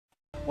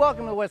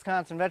Welcome to the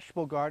Wisconsin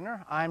Vegetable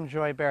Gardener. I'm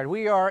Joy Baird.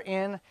 We are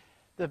in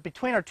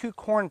between our two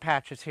corn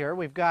patches here.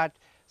 We've got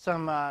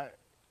some,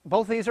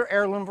 both of these are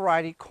heirloom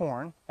variety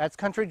corn. That's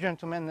Country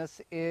Gentleman.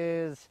 This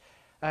is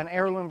an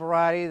heirloom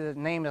variety. The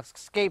name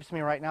escapes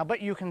me right now,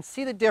 but you can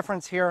see the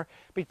difference here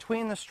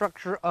between the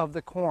structure of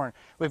the corn.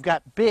 We've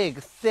got big,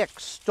 thick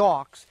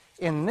stalks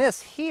in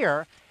this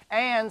here,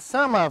 and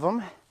some of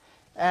them,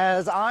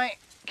 as I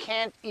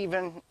can't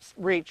even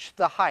reach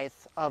the height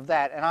of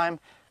that, and I'm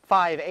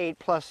 5'8"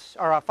 plus,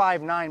 or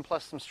 5'9"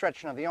 plus some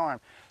stretching of the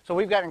arm. So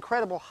we've got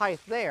incredible height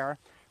there.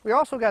 We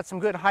also got some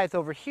good height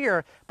over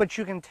here, but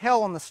you can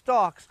tell on the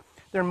stalks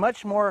they're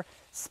much more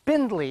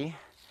spindly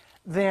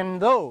than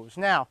those.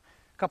 Now,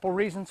 a couple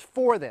reasons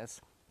for this.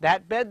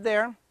 That bed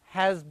there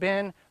has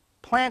been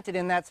planted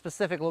in that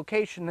specific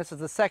location. This is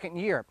the second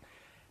year.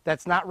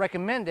 That's not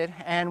recommended,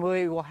 and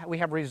we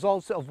have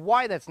results of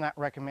why that's not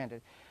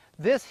recommended.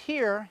 This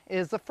here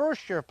is the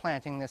first year of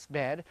planting this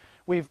bed.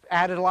 We've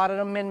added a lot of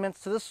amendments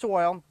to the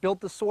soil,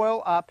 built the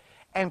soil up,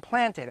 and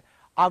planted.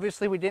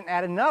 Obviously, we didn't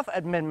add enough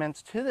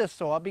amendments to this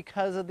soil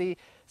because of the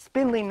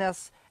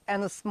spindliness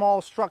and the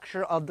small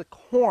structure of the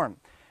corn.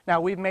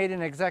 Now, we've made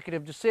an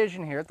executive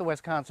decision here at the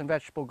Wisconsin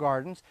Vegetable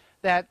Gardens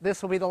that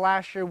this will be the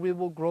last year we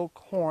will grow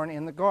corn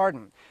in the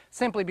garden,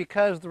 simply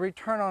because the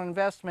return on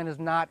investment is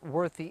not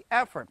worth the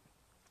effort.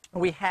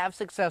 We have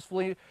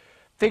successfully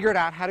figured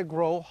out how to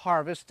grow,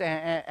 harvest,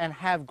 and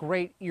have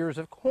great ears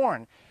of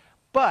corn.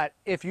 But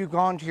if you've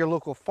gone to your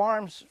local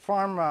farmer's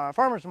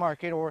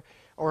market or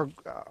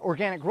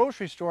organic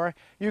grocery store,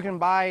 you can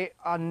buy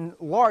a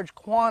large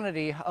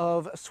quantity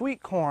of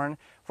sweet corn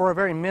for a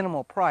very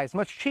minimal price,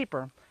 much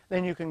cheaper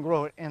than you can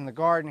grow it in the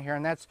garden here,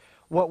 and that's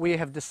what we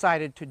have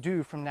decided to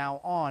do from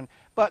now on.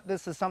 But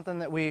this is something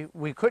that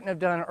we couldn't have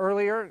done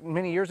earlier.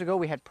 Many years ago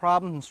we had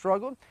problems and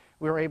struggled.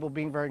 We were able to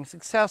be very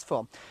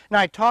successful. Now,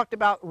 I talked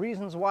about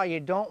reasons why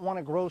you don't want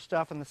to grow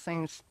stuff in the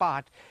same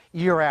spot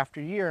year after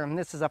year, and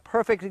this is a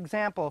perfect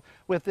example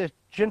with this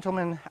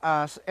Gentleman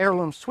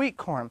heirloom sweet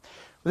corn.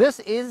 This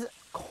is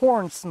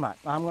corn smut.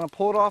 I'm going to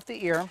pull it off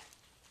the ear.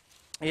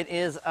 It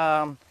is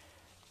an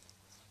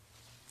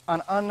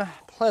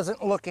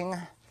unpleasant looking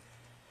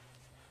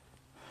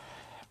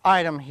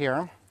item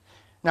here.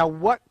 Now,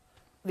 what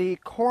the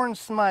corn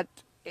smut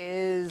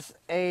is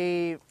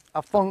a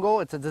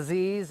fungal, it's a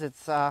disease,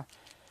 it's a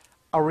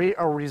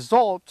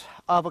result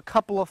of a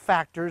couple of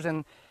factors,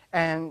 and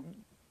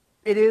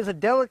it is a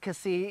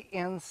delicacy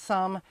in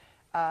some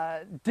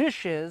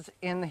dishes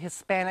in the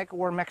Hispanic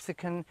or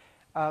Mexican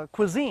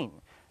cuisine.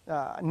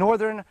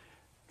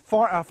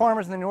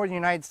 Farmers in the northern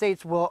United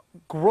States will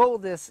grow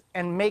this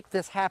and make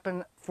this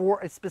happen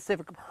for a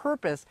specific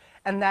purpose,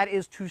 and that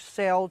is to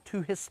sell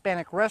to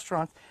Hispanic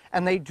restaurants,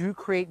 and they do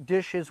create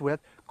dishes with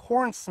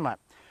corn smut.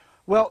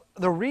 Well,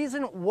 the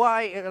reason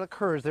why it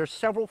occurs, there's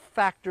several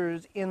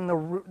factors in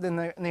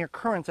the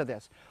occurrence of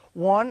this.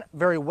 One,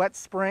 very wet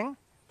spring,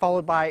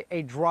 followed by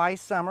a dry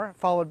summer,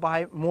 followed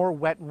by more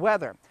wet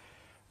weather.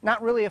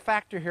 Not really a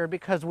factor here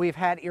because we've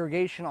had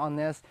irrigation on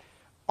this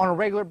on a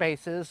regular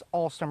basis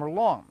all summer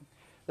long.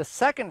 The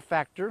second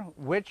factor,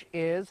 which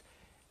is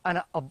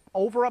an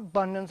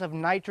overabundance of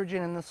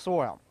nitrogen in the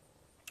soil.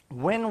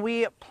 When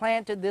we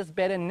planted this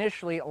bed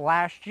initially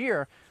last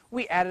year,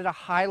 we added a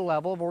high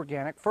level of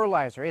organic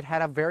fertilizer. It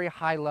had a very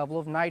high level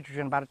of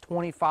nitrogen, about a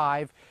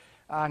 25,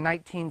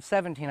 19,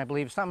 17, I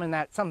believe, something in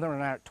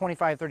that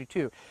 25,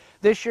 32.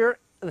 This year,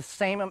 the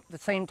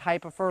same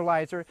type of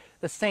fertilizer,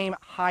 the same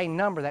high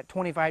number, that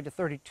 25 to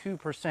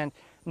 32%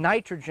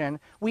 nitrogen,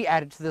 we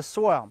added to the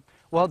soil.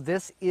 Well,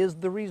 this is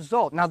the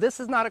result. Now, this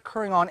is not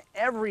occurring on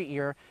every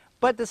ear,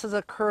 but this has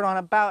occurred on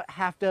about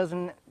half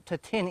dozen to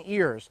 10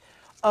 ears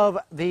of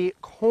the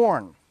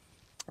corn.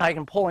 I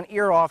can pull an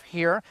ear off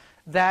here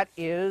that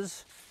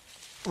is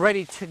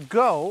ready to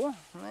go.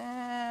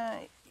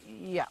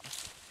 Yeah.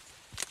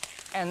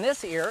 And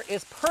this ear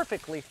is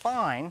perfectly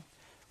fine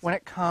when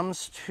it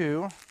comes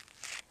to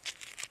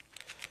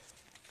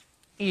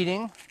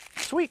eating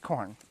sweet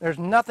corn. There's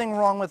nothing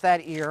wrong with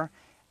that ear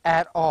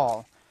at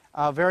all.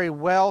 Very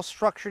well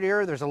structured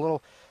ear. There's a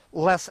little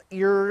less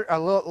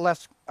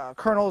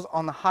kernels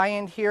on the high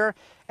end here,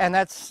 and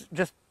that's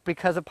just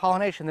because of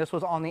pollination. This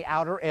was on the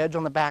outer edge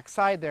on the back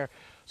side there.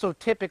 So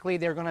typically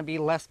they're going to be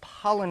less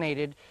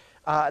pollinated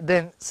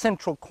than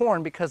central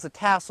corn because the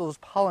tassels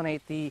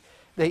pollinate the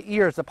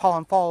ears. The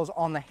pollen falls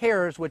on the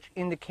hairs, which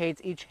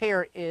indicates each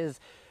hair is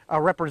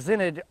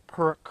represented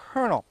per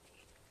kernel.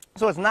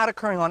 So it's not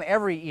occurring on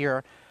every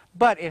ear,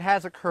 but it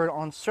has occurred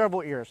on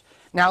several ears.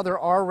 Now, there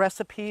are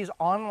recipes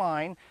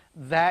online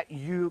that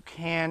you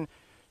can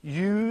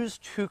use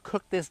to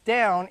cook this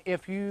down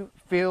if you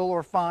feel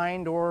or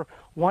find or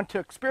want to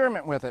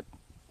experiment with it.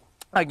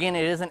 Again,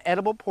 it is an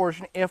edible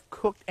portion if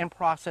cooked and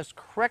processed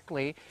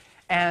correctly,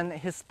 and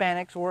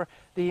Hispanics or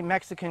the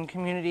Mexican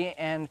community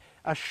and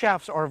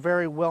chefs are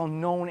very well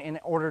known in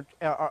order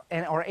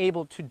and are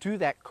able to do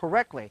that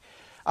correctly.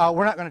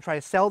 We're not going to try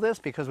to sell this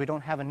because we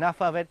don't have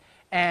enough of it,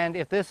 and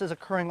if this is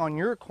occurring on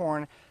your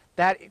corn,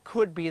 that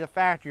could be the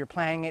factor. You're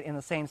planting it in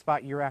the same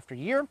spot year after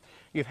year.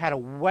 You've had a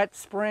wet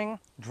spring,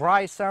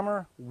 dry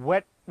summer,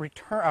 wet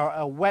return,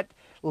 a wet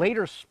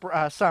later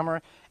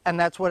summer, and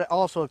that's what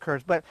also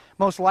occurs. But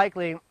most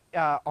likely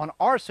on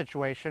our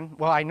situation,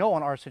 well, I know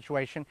on our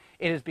situation,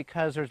 it is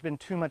because there's been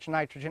too much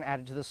nitrogen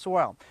added to the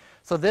soil.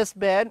 So this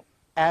bed,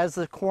 as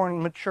the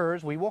corn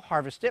matures, we will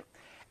harvest it,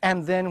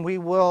 and then we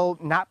will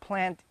not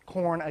plant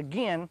corn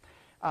again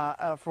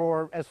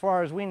for, as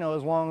far as we know,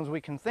 as long as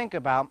we can think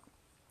about,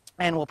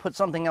 and we'll put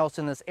something else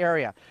in this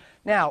area.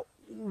 Now,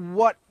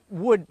 what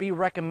would be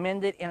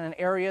recommended in an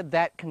area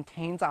that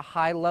contains a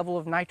high level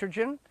of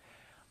nitrogen?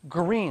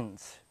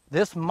 Greens.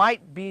 This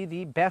might be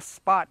the best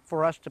spot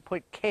for us to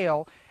put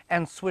kale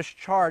and Swiss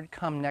chard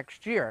come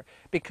next year,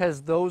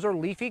 because those are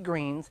leafy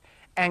greens,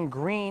 and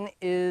green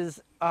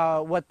is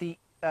what the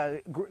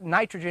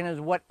nitrogen is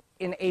what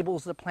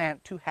enables the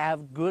plant to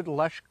have good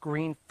lush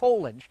green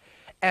foliage,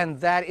 and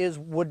that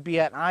would be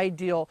an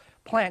ideal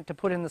plant to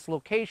put in this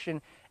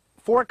location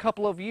for a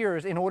couple of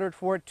years in order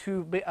for it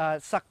to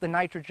suck the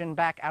nitrogen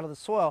back out of the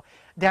soil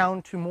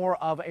down to more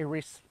of a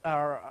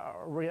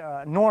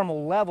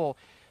normal level.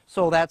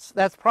 So that's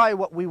probably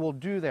what we will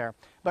do there.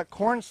 But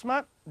corn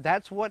smut,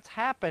 that's what's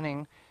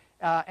happening,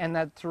 and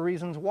that's the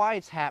reasons why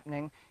it's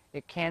happening.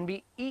 It can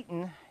be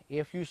eaten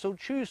if you so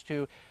choose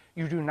to.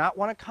 You do not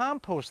want to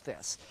compost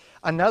this.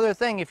 Another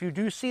thing, if you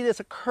do see this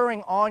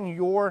occurring on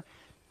your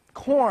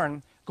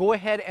corn, go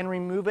ahead and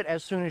remove it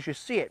as soon as you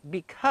see it,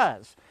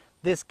 because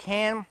these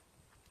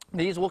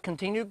will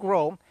continue to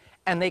grow,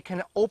 and they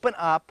can open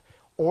up,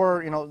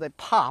 or they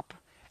pop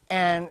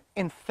and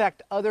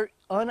infect other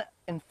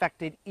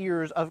uninfected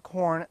ears of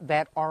corn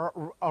that are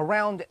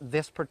around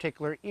this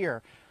particular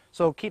ear.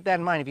 So keep that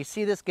in mind. If you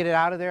see this, get it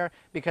out of there,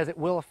 because it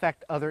will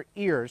affect other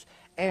ears.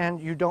 And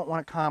you don't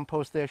want to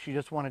compost this. You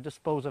just want to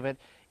dispose of it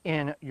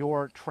in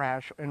your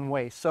trash and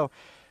waste. So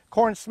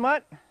corn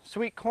smut,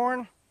 sweet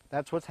corn,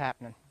 that's what's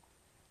happening.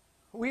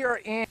 We are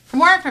in... For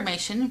more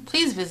information,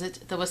 please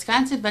visit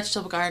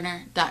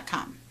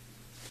thewisconsinvegetablegardener.com.